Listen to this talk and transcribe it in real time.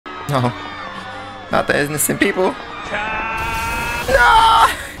No. Not the innocent people. No!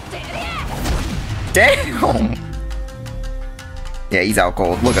 Damn! Yeah, he's out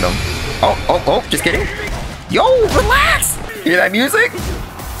cold. Look at him. Oh, just kidding. Yo, relax! Hear that music?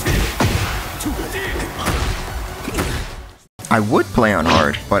 I would play on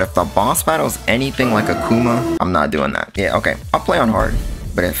hard, but if the boss battle's anything like Akuma, I'm not doing that. Yeah, okay, I'll play on hard.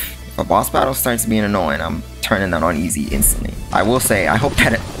 But if a boss battle starts being annoying, I'm turning that on easy instantly. I will say, I hope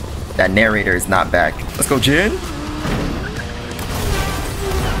that narrator is not back. Let's go, Jin!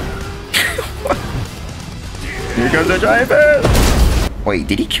 Here comes the giant fish! Wait,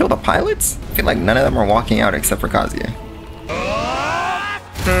 did he kill the pilots? I feel like none of them are walking out except for Kazuya.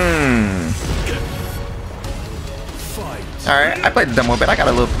 Alright, I played the demo, but I got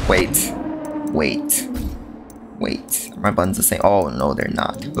a little... Wait. My buttons the same. Oh, no, they're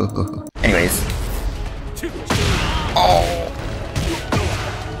not. Anyways. Oh!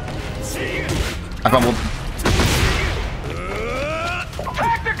 I fumbled.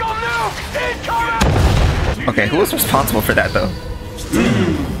 Okay, who was responsible for that, though?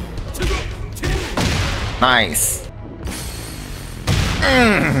 Nice.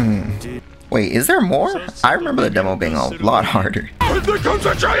 Wait, is there more? I remember the demo being a lot harder. Okay,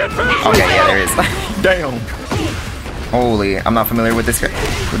 yeah, there is. Damn. Holy, I'm not familiar with this guy.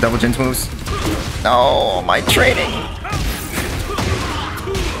 With double Jin's moves. No, my training.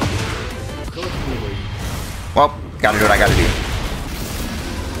 Well, gotta do what I gotta do.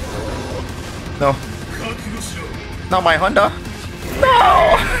 No. Not my Honda.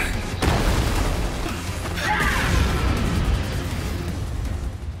 No!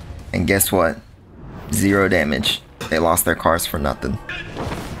 And guess what? 0 damage. They lost their cars for nothing.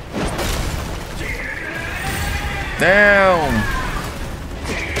 Damn!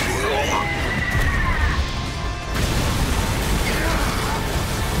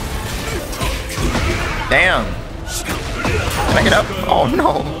 Damn! Can I get up? Oh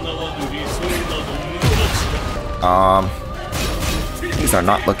no! Things are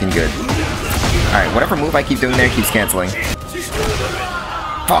not looking good. Alright, whatever move I keep doing there keeps canceling.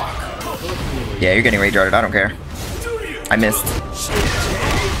 Fuck! Yeah, you're getting rage arted, I don't care. I missed.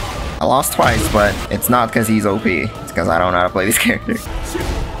 I lost twice, but it's not because he's OP. It's because I don't know how to play these characters.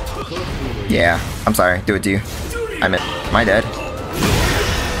 Yeah, I'm sorry. Do it to you. I missed. Am I dead?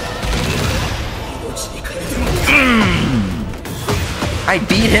 I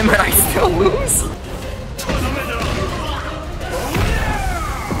beat him and I still lose?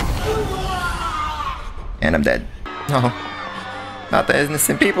 And I'm dead. No. Not the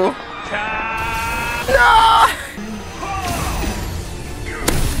innocent people. No!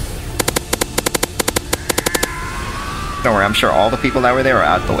 Don't worry, I'm sure all the people that were there are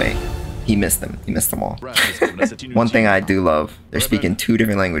out the way. He missed them. He missed them all. One thing I do love, they're speaking 2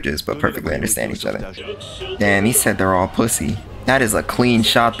 different languages but perfectly understand each other. Damn, he said they're all pussy. That is a clean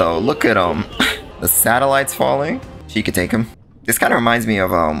shot though. Look at him. The satellite's falling. She could take him. This kind of reminds me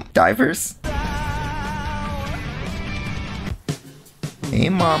of Divers. Hey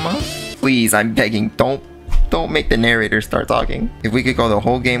mama. Please, I'm begging, don't make the narrator start talking. If we could go the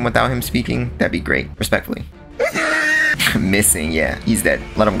whole game without him speaking, that'd be great. Respectfully. Missing, yeah. He's dead.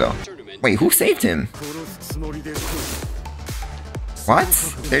 Let him go. Wait, who saved him? What?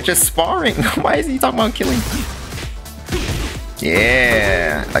 They're just sparring. Why is he talking about killing?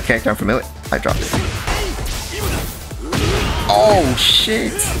 Yeah. That character I'm familiar. I dropped it. Oh,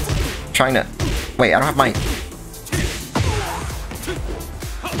 shit. I'm trying to... Wait, I don't have my...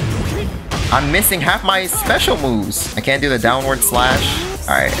 I'm missing half my special moves. I can't do the downward slash.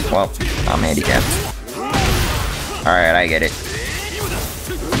 Alright, well, I'm handicapped. Alright, I get it.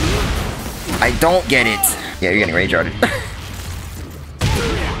 I don't get it. Yeah, you're getting rage arted.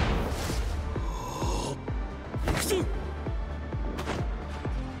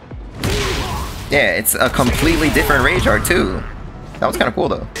 Yeah, it's a completely different rage art too. That was kind of cool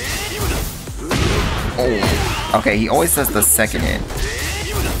though. Oh, okay, he always does the second hit.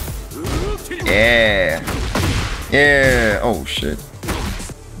 Yeah. Yeah. Oh shit.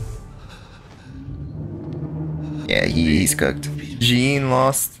 Yeah, he's cooked. Gene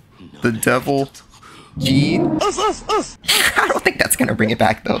lost. The devil. Gene. I don't think that's gonna bring it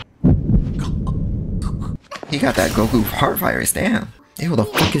back though. He got that Goku heart virus, damn. Hey, what the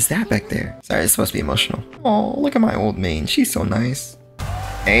fuck is that back there? Sorry, it's supposed to be emotional. Oh, look at my old main. She's so nice.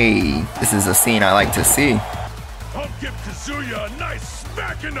 Hey, this is a scene I like to see. I'll give Kazuya a nice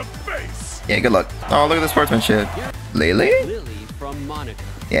smack in the face. Yeah, good luck. Oh, look at the sportsmanship. Lily? Lily from Monaco.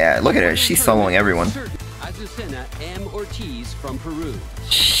 Yeah, look at her. She's soloing everyone. Azucena M. Ortiz from Peru.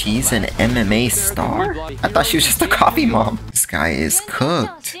 She's an MMA star? I thought she was just a coffee mom. This guy is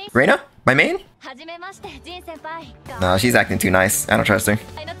cooked. Reina? My main? No, she's acting too nice. I don't trust her.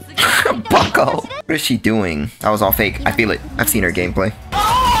 Bucko! What is she doing? That was all fake. I feel it. I've seen her gameplay.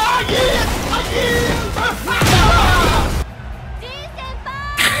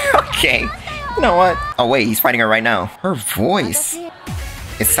 Okay. You know what? Oh wait, he's fighting her right now. Her voice.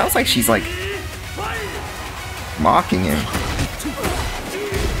 It sounds like she's like mocking him.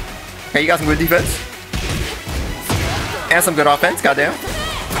 Hey, you got some good defense? And some good offense, goddamn.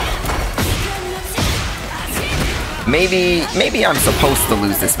 Maybe I'm supposed to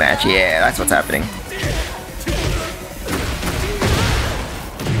lose this match. Yeah, that's what's happening.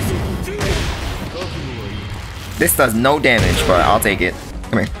 This does no damage, but I'll take it.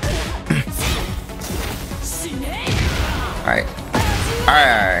 Come here. Alright.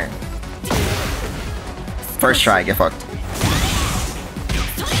 Alright. First try, get fucked.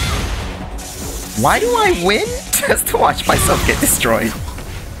 Why do I win? Just to watch myself get destroyed.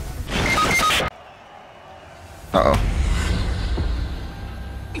 Uh-oh.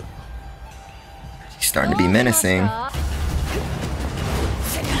 She's starting to be menacing.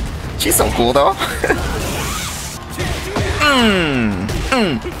 She's so cool though.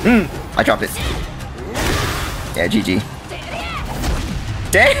 I dropped it. Yeah, GG.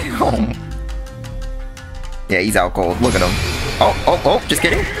 Damn! Yeah, he's out cold. Look at him. Oh, just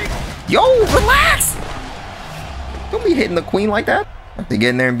kidding. Yo, relax! Don't be hitting the queen like that. I have to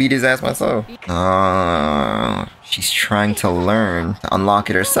get in there and beat his ass myself. She's trying to learn to unlock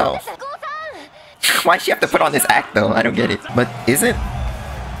it herself. Why'd she have to put on this act though? I don't get it. But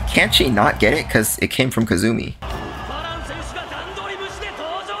can't she not get it? Because it came from Kazumi.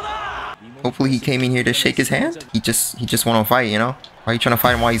 Hopefully he came in here to shake his hand. He just want to fight, you know? Why are you trying to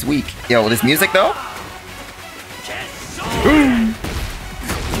fight him while he's weak? Yo, this music though?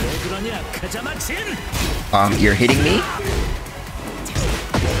 You're hitting me?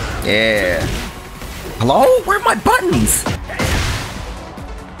 Yeah. Hello? Where are my buttons?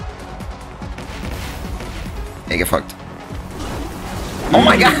 Hey, get fucked. Oh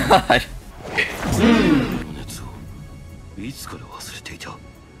my god!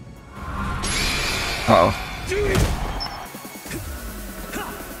 Uh-oh.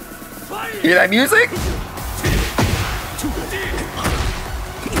 Hear that music?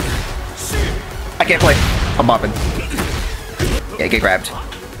 I can't play. I'm bopping. Yeah, get grabbed.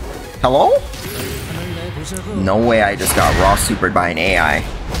 Hello? No way I just got raw supered by an AI.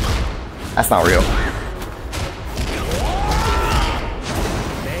 That's not real.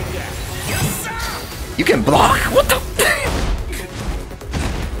 You can block? What the?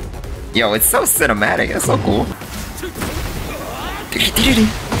 Yo, it's so cinematic. It's so cool.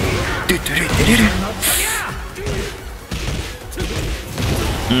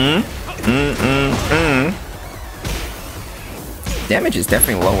 Damage is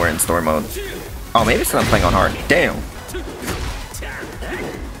definitely lower in story mode. Oh, maybe it's because I'm playing on hard. Damn.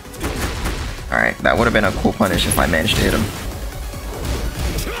 Alright, that would have been a cool punish if I managed to hit him.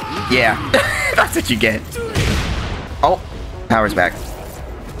 Yeah, that's what you get. Oh, power's back.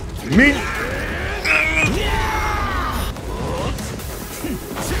 Me.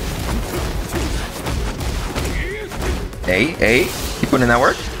 Hey, you putting in that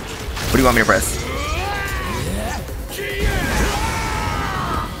work? What do you want me to press?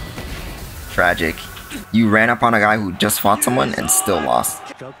 Tragic. You ran up on a guy who just fought someone and still lost.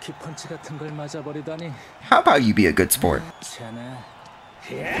 How about you be a good sport?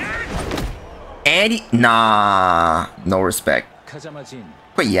 Andy? Nah, no respect.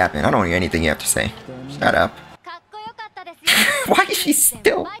 Quit yapping. I don't hear anything you have to say. Shut up. Why is she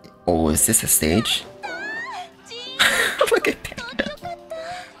still? Oh, is this a stage? Look at that.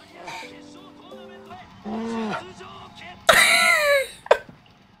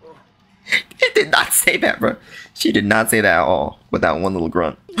 It did not say that, bro. She did not say that at all with that one little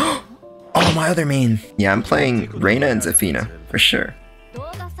grunt. Oh, my other main. Yeah, I'm playing Reina and Zafina for sure.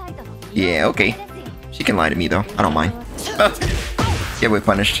 Yeah, okay. She can lie to me though. I don't mind. Get away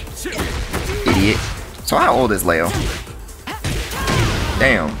punished. Idiot. So how old is Leo?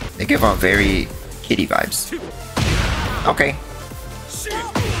 Damn. They give off very kitty vibes. Okay.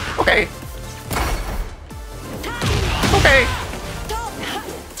 Okay. Okay.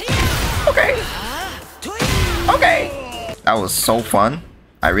 Okay. Okay. That was so fun.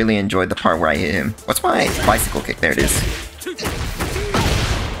 I really enjoyed the part where I hit him. What's my bicycle kick? There it is.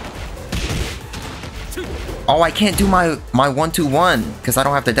 Oh, I can't do my 1-2-1 because I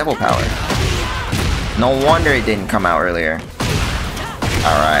don't have the devil power. No wonder it didn't come out earlier.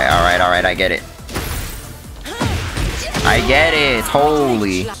 Alright, I get it. I get it.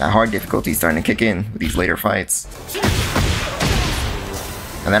 Holy. That hard difficulty is starting to kick in with these later fights.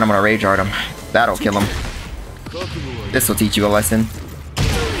 And then I'm gonna rage art him. That'll kill him. This will teach you a lesson.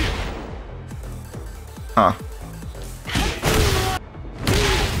 Huh.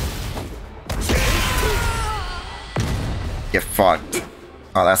 Get fucked.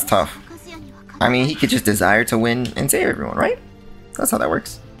 Oh, that's tough. I mean, he could just desire to win and save everyone, right? That's how that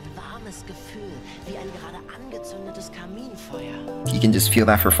works. He can just feel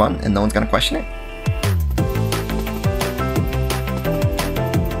that for fun and no one's gonna question it.